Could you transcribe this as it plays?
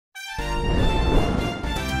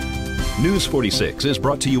News 46 is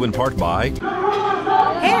brought to you in part by...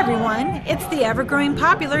 Hey everyone, it's the ever-growing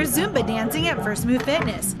popular Zumba dancing at First Move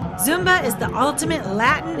Fitness. Zumba is the ultimate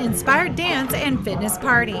Latin-inspired dance and fitness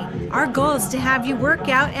party. Our goal is to have you work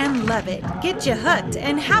out and love it, get you hooked,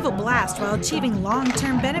 and have a blast while achieving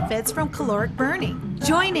long-term benefits from caloric burning.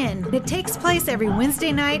 Join in. It takes place every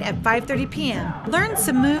Wednesday night at 5:30 p.m. Learn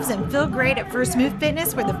some moves and feel great at First Move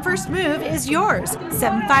Fitness, where the first move is yours.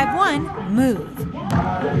 751-MOVE.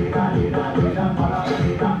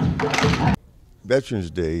 Veterans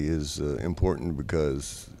Day is important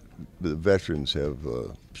because the veterans have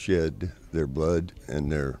shed their blood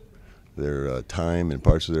and their time and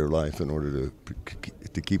parts of their life in order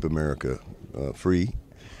to keep America free.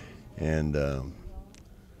 And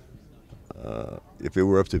if it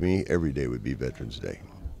were up to me, every day would be Veterans Day.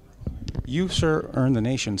 You, sir, earned the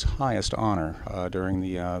nation's highest honor during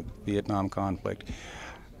the Vietnam conflict.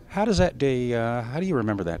 How does that day? How do you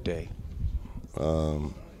remember that day?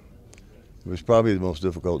 It was probably the most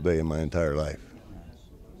difficult day in my entire life.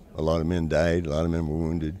 A lot of men died, a lot of men were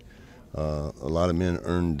wounded, a lot of men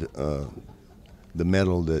earned the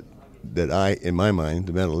medal that I, in my mind,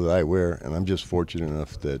 the medal that I wear, and I'm just fortunate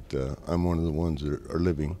enough that I'm one of the ones that are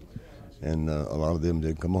living, and a lot of them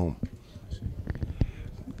did come home.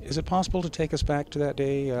 Is it possible to take us back to that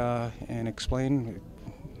day and explain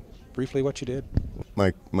briefly what you did?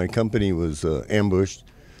 My company was ambushed.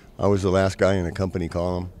 I was the last guy in a company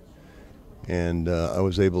column. And I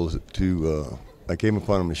was able to, I came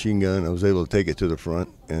upon a machine gun. I was able to take it to the front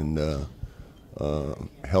and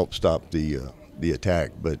help stop the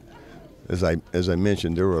attack. But as I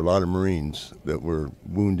mentioned, there were a lot of Marines that were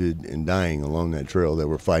wounded and dying along that trail that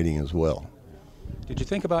were fighting as well. Did you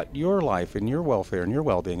think about your life and your welfare and your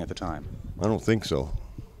well-being at the time? I don't think so.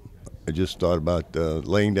 I just thought about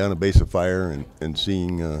laying down a base of fire and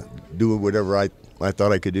seeing, doing whatever I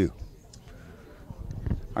thought I could do.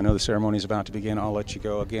 I know the ceremony is about to begin. I'll let you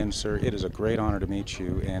go. Again, sir, it is a great honor to meet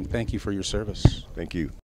you, and thank you for your service. Thank you.